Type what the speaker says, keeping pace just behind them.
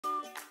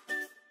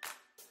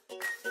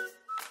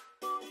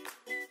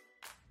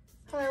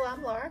Hello,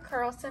 I'm Laura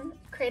Carlson,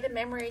 Creative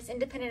Memories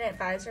Independent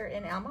Advisor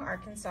in Alma,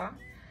 Arkansas.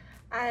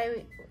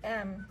 I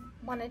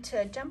wanted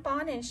to jump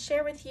on and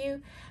share with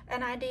you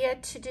an idea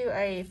to do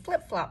a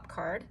flip-flop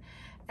card.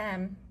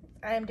 I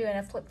am doing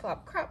a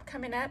flip-flop crop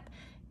coming up,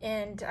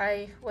 and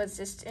I was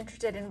just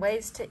interested in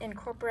ways to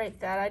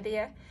incorporate that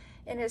idea.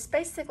 And it's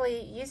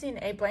basically using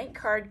a blank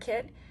card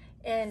kit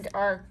and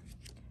our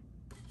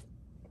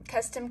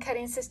custom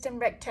cutting system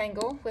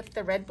rectangle with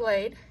the red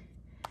blade.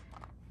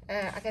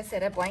 Like I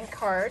said, a blank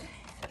card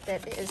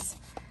that is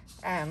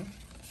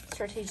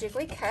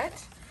strategically cut.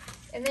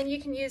 And then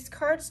you can use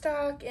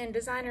cardstock and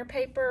designer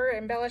paper,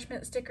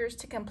 embellishment stickers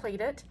to complete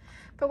it.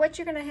 But what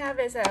you're going to have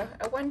is a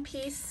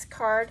one-piece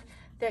card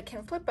that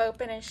can flip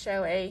open and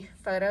show a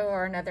photo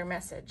or another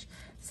message.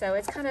 So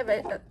it's kind of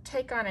a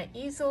take on an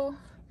easel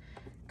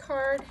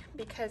card,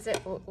 because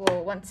it will,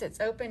 once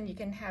it's open, you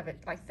can have it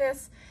like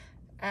this.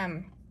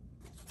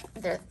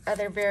 The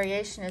other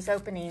variation is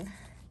opening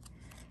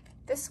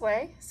this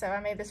way. So I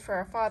made this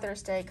for a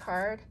Father's Day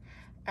card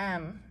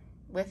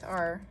with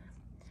our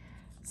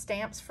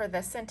stamps for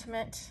the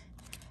sentiment,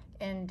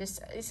 and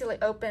just easily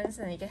opens,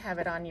 and you can have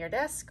it on your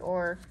desk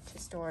or to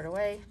store it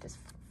away, just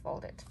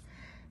fold it.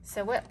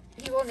 So what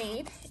you will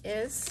need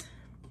is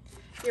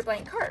your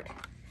blank card.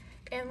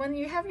 And when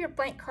you have your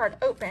blank card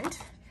opened,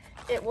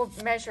 it will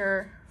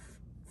measure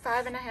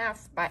 5.5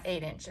 by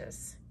 8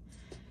 inches.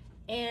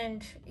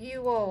 And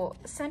you will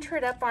center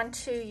it up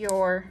onto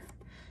your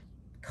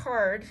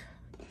card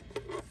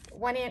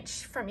 1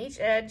 inch from each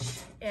edge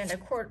and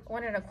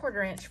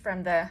 1¼ inch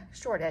from the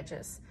short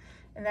edges,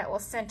 and that will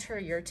center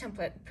your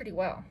template pretty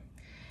well.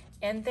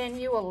 And then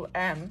you will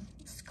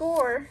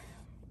score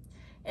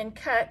and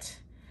cut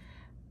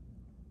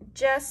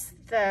just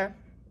the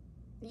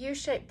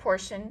U-shaped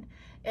portion,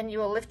 and you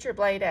will lift your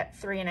blade at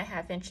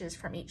 3.5 inches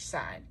from each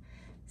side.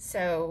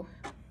 So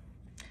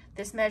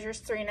this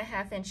measures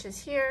 3.5 inches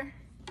here,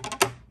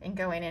 and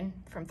going in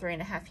from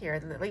 3.5 here,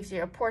 that leaves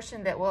you a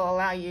portion that will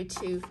allow you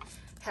to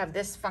have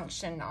this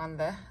function on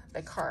the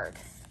card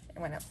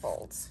when it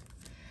folds.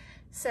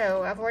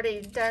 So I've already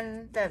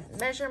done the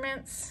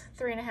measurements,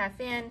 3.5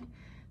 in,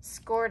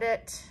 scored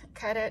it,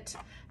 cut it,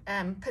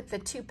 put the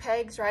 2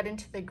 pegs right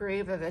into the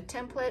groove of the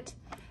template,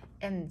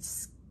 and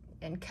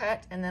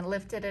cut, and then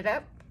lifted it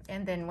up,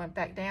 and then went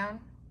back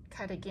down,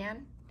 cut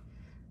again,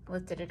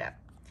 lifted it up.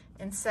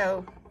 And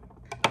so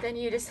then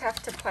you just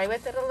have to play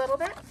with it a little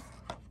bit,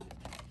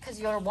 because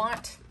you'll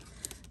want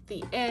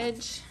the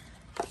edge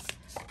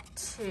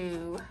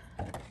to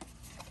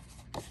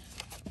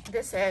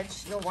this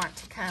edge, you'll want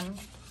to come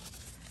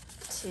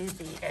to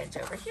the edge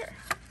over here.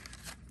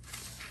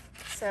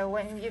 So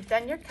when you've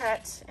done your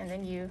cut, and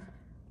then you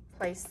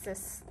place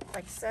this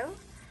like so,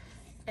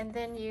 and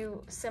then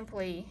you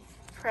simply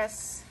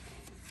press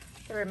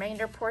the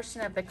remainder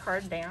portion of the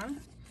card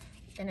down,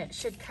 and it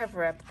should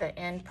cover up the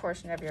end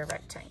portion of your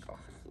rectangle.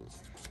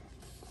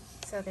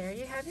 So there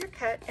you have your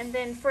cut. And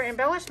then for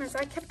embellishments,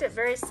 I kept it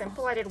very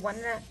simple. I did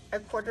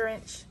 1¼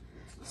 inch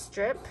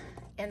strip,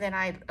 and then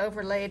I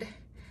overlaid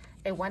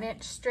a 1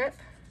 inch strip.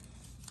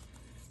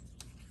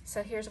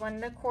 So here's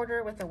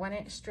 1¼ with a 1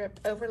 inch strip,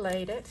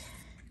 overlaid it,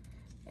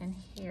 and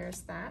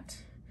here's that.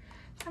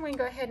 I'm going to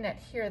go ahead and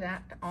adhere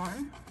that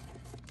on.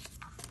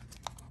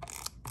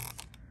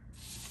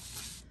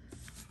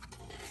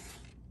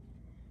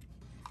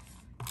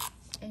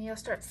 And you'll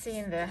start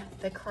seeing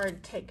the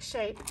card take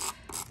shape.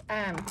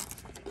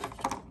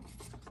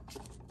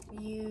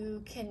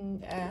 You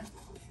can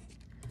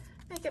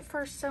make it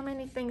for so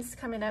many things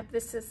coming up.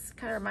 This is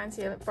kind of reminds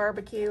you of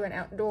barbecue and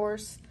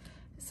outdoors.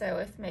 So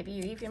if maybe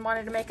you even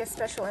wanted to make a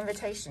special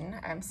invitation.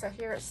 So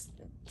here it's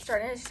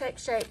starting to take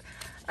shape.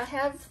 I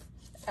have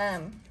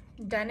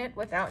done it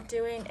without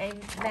doing a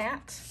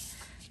mat,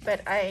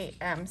 but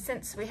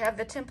since we have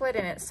the template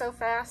and it's so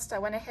fast, I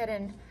went ahead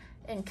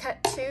and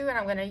cut 2, and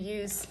I'm going to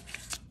use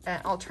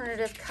an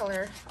alternative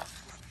color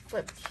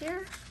flipped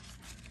here,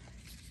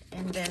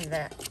 and then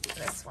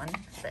this one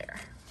there.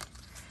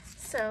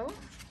 So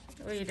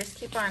we just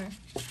keep on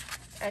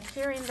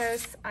adhering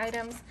those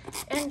items.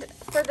 And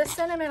for the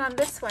sentiment on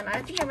this one,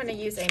 I think I'm going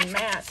to use a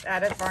mat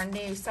out of our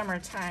new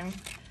summertime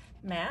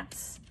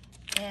mats,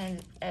 and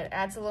it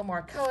adds a little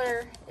more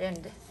color,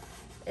 and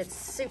it's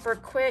super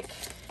quick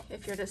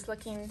if you're just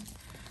looking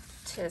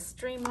to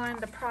streamline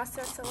the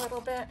process a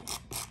little bit.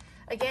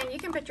 Again, you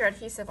can put your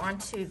adhesive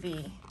onto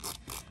the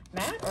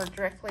mat or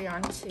directly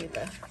onto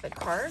the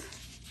card.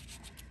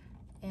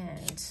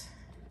 And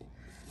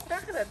I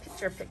don't have a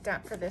picture picked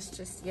out for this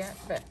just yet,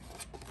 but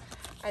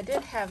I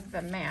did have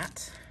the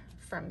mat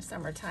from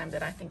summertime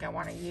that I think I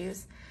want to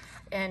use.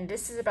 And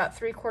this is about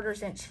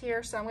 3/4 inch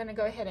here, so I'm going to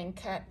go ahead and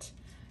cut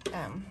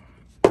on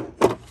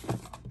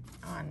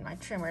my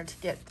trimmer to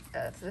get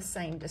the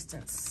same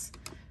distance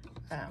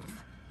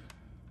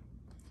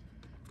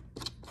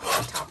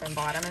top and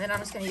bottom. And then I'm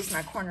just going to use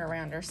my corner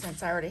rounder,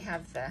 since I already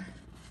have the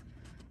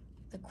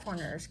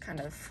corners, kind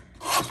of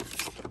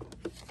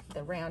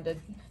the rounded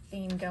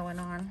theme going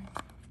on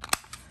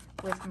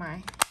with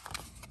my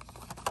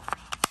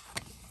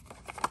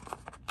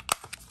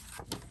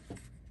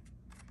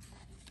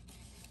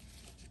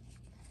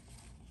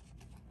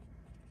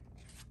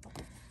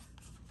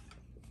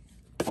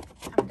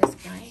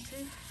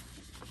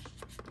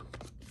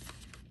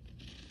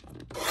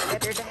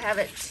Better to have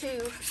it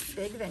too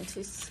big than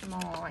too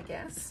small, I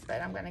guess.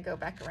 But I'm going to go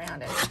back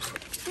around and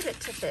get it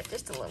to fit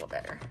just a little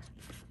better.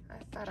 I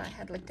thought I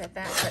had looked at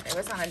that, but it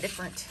was on a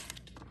different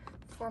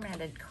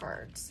formatted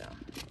card. So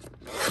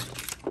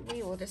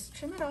we will just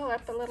trim it all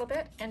up a little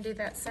bit and do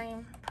that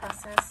same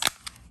process.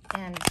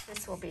 And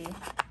this will be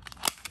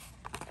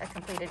a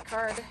completed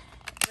card,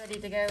 ready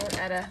to go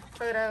at a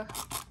photo.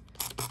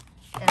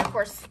 And of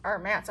course, our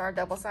mats are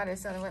double-sided,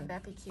 so wouldn't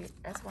that be cute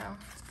as well?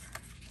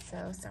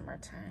 So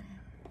summertime.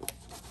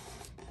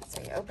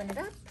 So you open it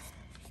up,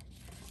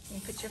 you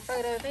put your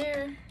photo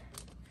there.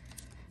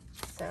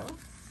 So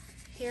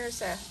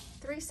here's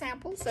 3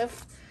 samples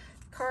of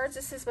cards.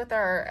 This is with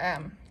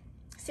our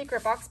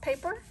secret box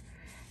paper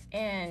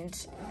and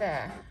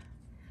the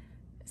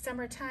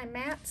summertime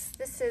mats.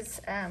 This is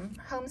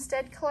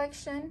Homestead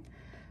collection,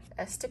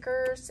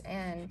 stickers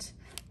and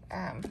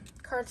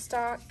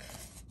cardstock.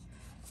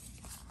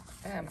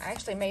 I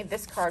actually made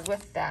this card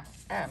with that,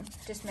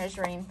 just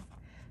measuring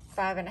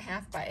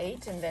 5.5 by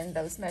 8, and then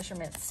those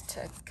measurements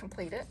to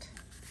complete it.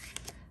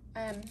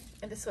 And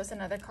this was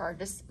another card,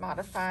 just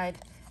modified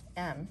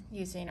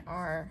using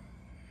our,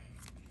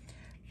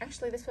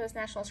 actually this was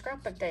National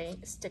Scrapbook Day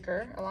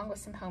sticker, along with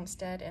some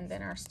Homestead, and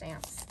then our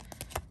stamps.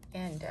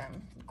 And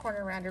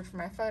corner rounded for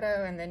my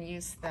photo, and then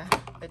use the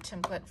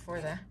template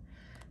for the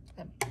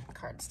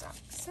cardstock.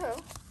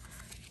 So,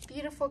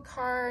 beautiful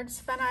cards,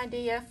 fun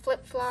idea,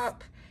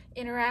 flip-flop,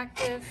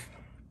 interactive.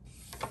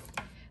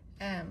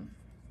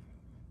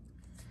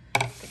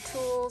 The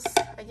tools,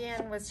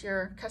 again, was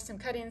your custom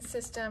cutting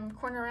system,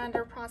 corner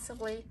rounder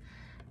possibly,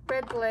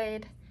 red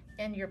blade,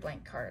 and your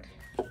blank card.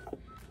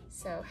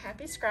 So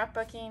happy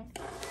scrapbooking,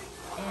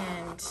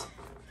 and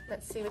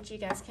let's see what you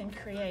guys can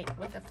create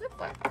with a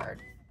flip-flop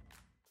card.